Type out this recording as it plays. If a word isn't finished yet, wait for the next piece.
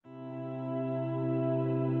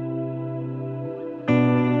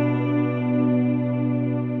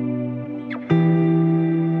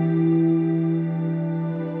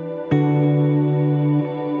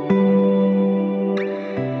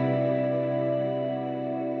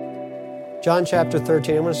John chapter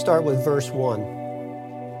 13, I'm going to start with verse 1.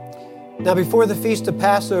 Now before the feast of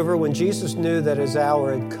Passover, when Jesus knew that his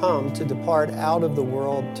hour had come to depart out of the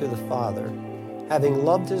world to the Father, having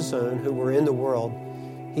loved his own who were in the world,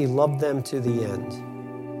 he loved them to the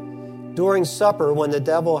end. During supper, when the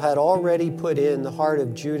devil had already put in the heart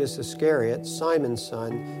of Judas Iscariot, Simon's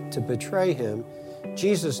son, to betray him,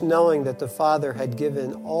 Jesus, knowing that the Father had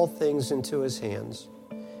given all things into his hands,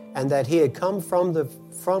 and that he had come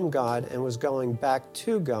from God and was going back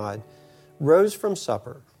to God, rose from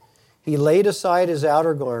supper. He laid aside his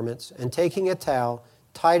outer garments, and taking a towel,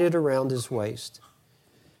 tied it around his waist.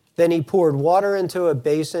 Then he poured water into a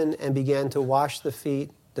basin and began to wash the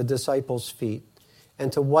disciples' feet,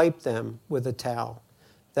 and to wipe them with a towel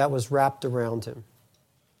that was wrapped around him.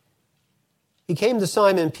 He came to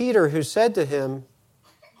Simon Peter, who said to him,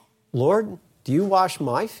 "Lord, do you wash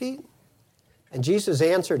my feet?" And Jesus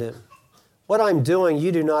answered him, "What I'm doing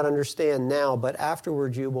you do not understand now, but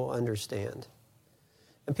afterward you will understand."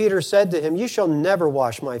 And Peter said to him, "You shall never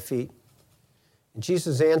wash my feet." And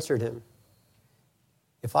Jesus answered him,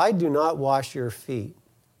 "If I do not wash your feet,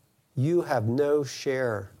 you have no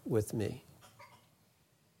share with me."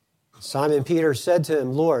 Simon Peter said to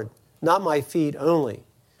him, "Lord, not my feet only,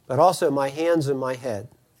 but also my hands and my head."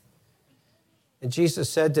 And Jesus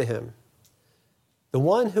said to him, "The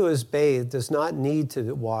one who is bathed does not need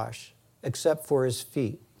to wash except for his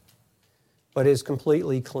feet, but is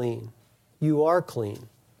completely clean. You are clean,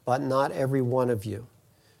 but not every one of you."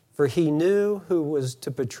 For he knew who was to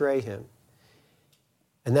betray him.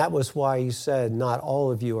 And that was why he said, "Not all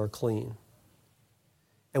of you are clean."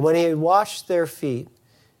 And when he had washed their feet,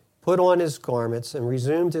 put on his garments, and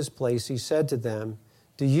resumed his place, he said to them,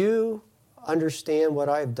 "Do you understand what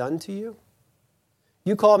I have done to you?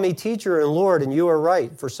 You call me teacher and Lord, and you are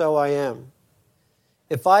right, for so I am.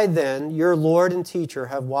 If I then, your Lord and teacher,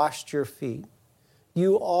 have washed your feet,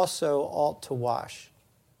 you also ought to wash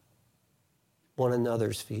one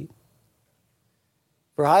another's feet.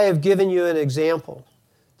 For I have given you an example,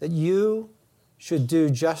 that you should do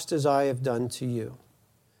just as I have done to you.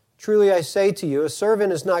 Truly I say to you, a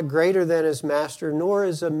servant is not greater than his master, nor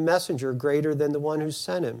is a messenger greater than the one who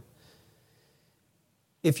sent him.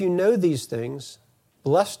 If you know these things,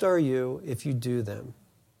 blessed are you if you do them.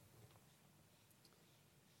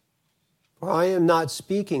 For I am not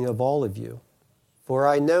speaking of all of you, for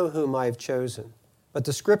I know whom I have chosen, but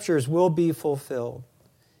the scriptures will be fulfilled.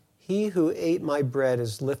 He who ate my bread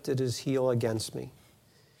has lifted his heel against me.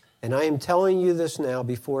 And I am telling you this now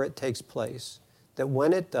before it takes place, that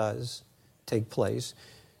when it does take place,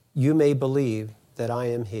 you may believe that I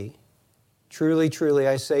am he. Truly, truly,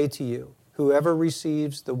 I say to you, whoever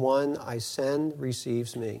receives the one I send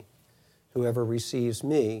receives me. Whoever receives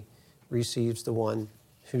me receives the one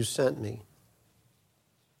who sent me."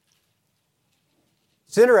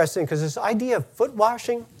 It's interesting because this idea of foot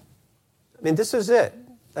washing, this is it.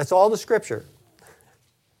 That's all the scripture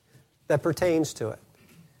that pertains to it.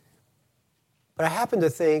 But I happen to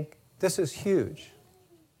think this is huge.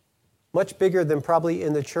 Much bigger than probably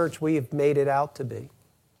in the church we have made it out to be.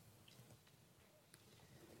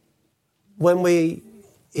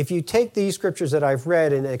 If you take these scriptures that I've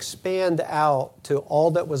read and expand out to all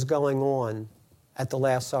that was going on at the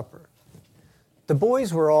Last Supper, the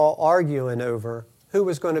boys were all arguing over who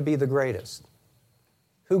was going to be the greatest,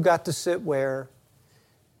 who got to sit where.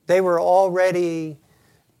 They were already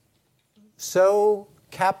so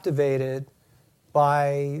captivated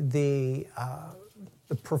by the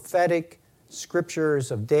prophetic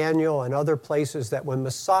scriptures of Daniel and other places that when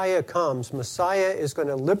Messiah comes, Messiah is going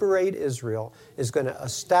to liberate Israel, is going to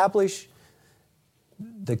establish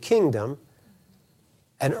the kingdom,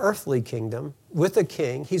 an earthly kingdom with a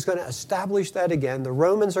king. He's going to establish that again. The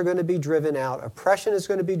Romans are going to be driven out. Oppression is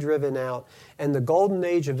going to be driven out. And the golden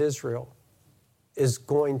age of Israel is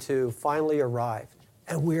going to finally arrive.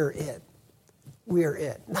 And we're it. We're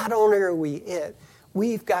it. Not only are we it,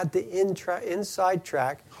 we've got the inside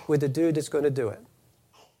track with the dude that's going to do it.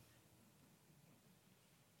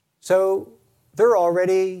 So they're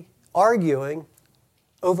already arguing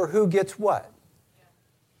over who gets what.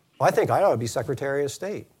 Well, I think I ought to be Secretary of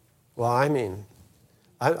State. Well, I'm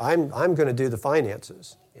going to do the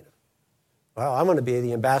finances. Well, I'm going to be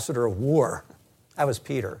the ambassador of war. That was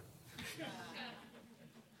Peter.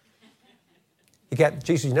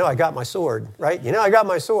 Jesus, I got my sword, right? I got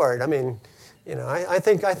my sword. I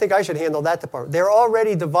think I should handle that department. They're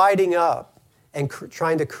already dividing up and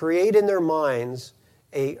trying to create in their minds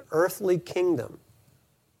a earthly kingdom,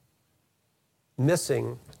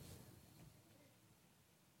 missing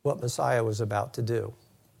what Messiah was about to do.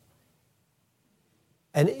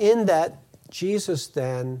 And in that, Jesus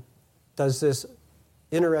then does this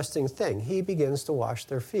interesting thing. He begins to wash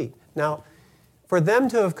their feet. Now, for them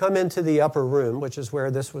to have come into the upper room, which is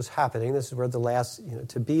where this was happening, this is where the last,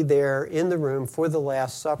 to be there in the room for the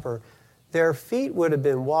Last Supper, their feet would have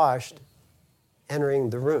been washed entering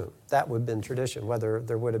the room. That would have been tradition, whether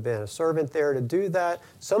there would have been a servant there to do that.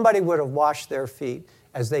 Somebody would have washed their feet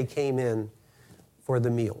as they came in for the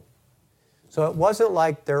meal. So it wasn't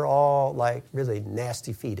like they're all like really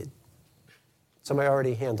nasty feeted. Somebody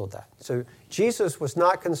already handled that. So Jesus was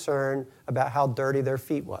not concerned about how dirty their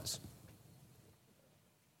feet was.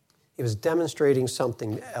 He was demonstrating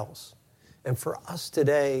something else. And for us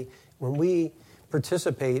today, when we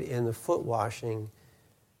participate in the foot washing,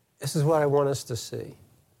 this is what I want us to see.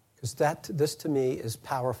 Because this to me is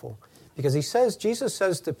powerful. Because Jesus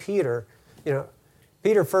says to Peter,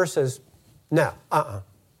 Peter first says, no,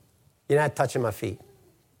 you're not touching my feet.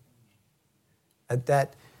 I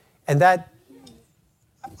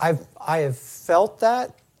have felt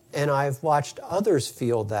that, and I've watched others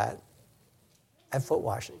feel that at foot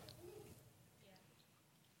washing.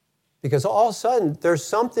 Because all of a sudden, there's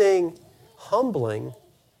something humbling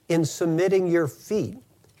in submitting your feet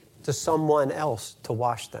to someone else to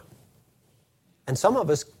wash them. And some of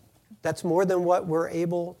us, that's more than what we're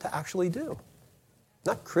able to actually do.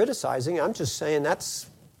 Not criticizing, I'm just saying that's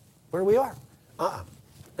where we are.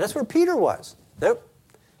 That's where Peter was. Nope,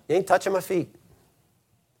 you ain't touching my feet.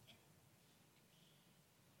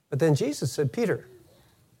 But then Jesus said, Peter,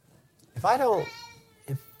 if I don't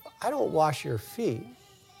wash your feet,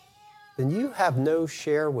 then you have no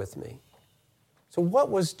share with me. So what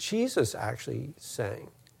was Jesus actually saying?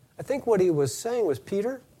 I think what he was saying was,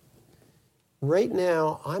 Peter, right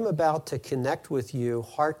now I'm about to connect with you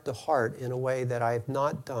heart to heart in a way that I have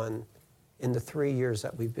not done in the 3 years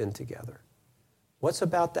that we've been together. What's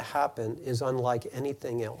about to happen is unlike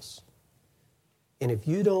anything else. And if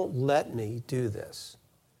you don't let me do this,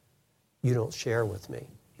 you don't share with me.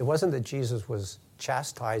 It wasn't that Jesus was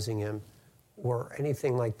chastising him or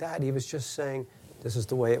anything like that. He was just saying, this is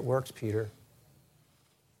the way it works, Peter.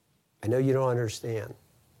 I know you don't understand,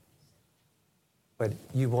 but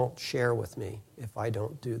you won't share with me if I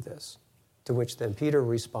don't do this. To which then Peter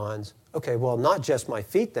responds, okay, well, not just my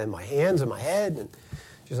feet then, my hands and my head. And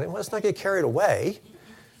she's like, well, let's not get carried away.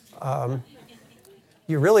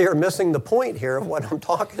 You really are missing the point here of what I'm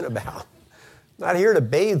talking about. I'm not here to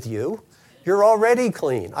bathe you. You're already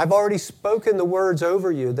clean. I've already spoken the words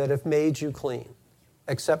over you that have made you clean,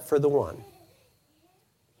 except for the one.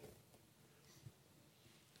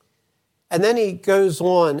 And then he goes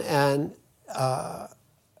on and,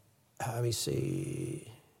 let me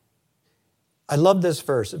see. I love this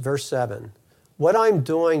verse 7. What I'm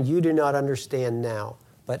doing, you do not understand now,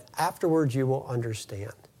 but afterwards you will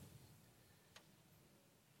understand.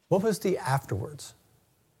 What was the afterwards?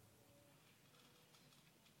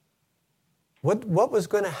 What was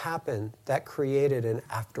going to happen that created an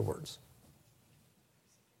afterwards?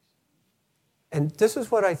 And this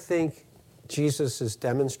is what I think Jesus is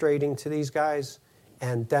demonstrating to these guys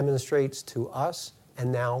and demonstrates to us,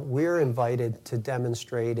 and now we're invited to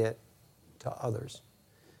demonstrate it to others.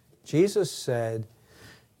 Jesus said,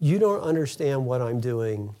 you don't understand what I'm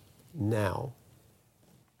doing now,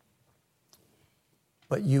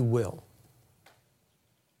 but you will.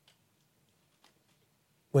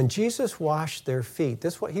 When Jesus washed their feet,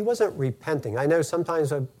 he wasn't repenting. I know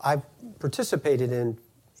sometimes I've participated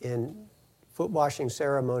in foot washing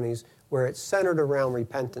ceremonies where it's centered around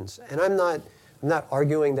repentance. And I'm not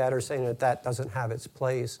arguing that or saying that doesn't have its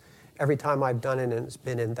place. Every time I've done it and it's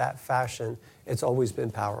been in that fashion, it's always been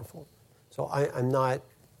powerful. So I'm not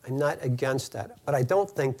against that. But I don't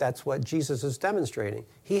think that's what Jesus is demonstrating.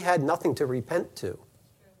 He had nothing to repent to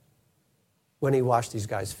when he washed these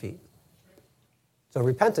guys' feet. So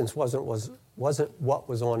repentance wasn't what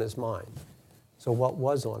was on his mind. So what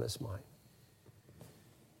was on his mind?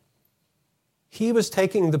 He was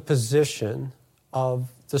taking the position of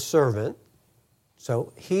the servant.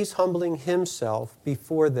 So he's humbling himself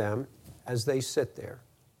before them as they sit there.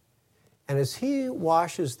 And as he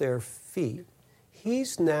washes their feet,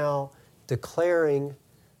 he's now declaring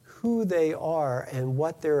who they are and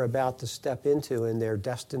what they're about to step into in their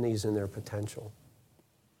destinies and their potential.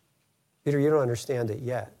 Peter, you don't understand it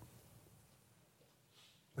yet.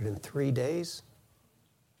 But in 3 days,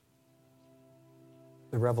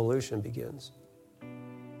 the revolution begins.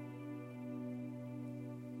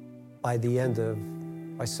 By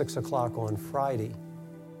 6 o'clock on Friday,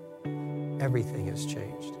 everything has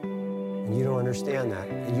changed. And you don't understand that.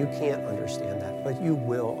 And you can't understand that. But you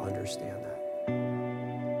will understand that.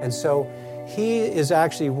 And so he is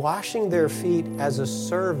actually washing their feet as a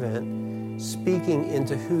servant speaking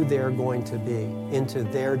into who they're going to be, into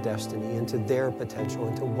their destiny, into their potential,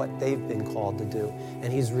 into what they've been called to do.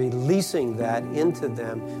 And he's releasing that into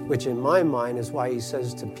them, which in my mind is why he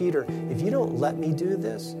says to Peter, if you don't let me do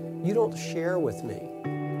this, you don't share with me,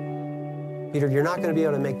 Peter, you're not going to be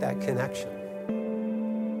able to make that connection.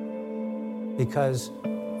 Because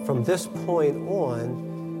from this point on,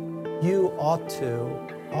 you ought to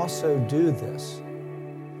also do this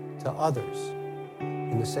to others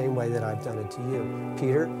in the same way that I've done it to you.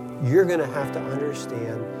 Peter, you're going to have to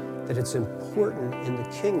understand that it's important in the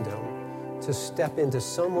kingdom to step into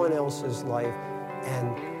someone else's life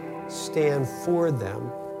and stand for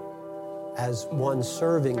them as one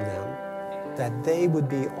serving them, that they would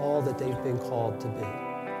be all that they've been called to be.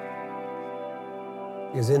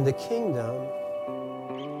 Because in the kingdom,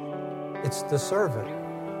 it's the servant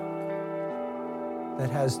that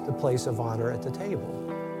has the place of honor at the table.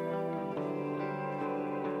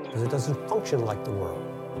 Because it doesn't function like the world.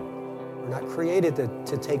 We're not created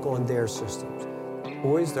to take on their systems.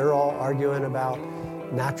 Boys, they're all arguing about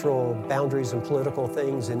natural boundaries and political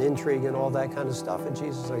things and intrigue and all that kind of stuff. And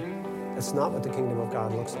Jesus is like, that's not what the kingdom of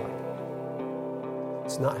God looks like.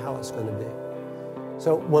 It's not how it's going to be.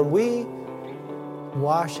 So when we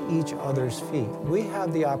wash each other's feet, we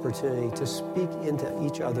have the opportunity to speak into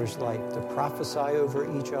each other's life, to prophesy over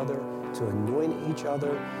each other, to anoint each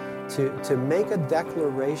other, to make a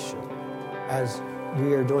declaration as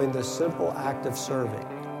we are doing this simple act of serving,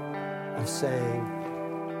 of saying,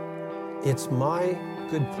 it's my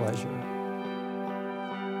good pleasure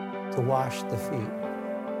to wash the feet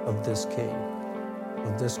of this king,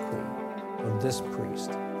 of this queen, of this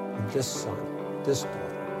priest, of this son, this daughter.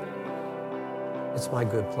 It's my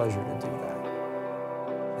good pleasure to do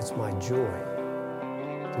that. It's my joy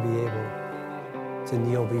to be able to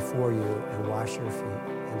kneel before you and wash your feet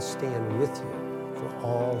and stand with you for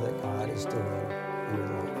all that God is doing in your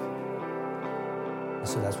life. And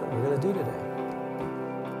so that's what we're going to do today.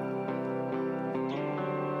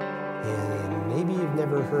 And maybe you've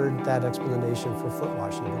never heard that explanation for foot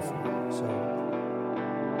washing before. So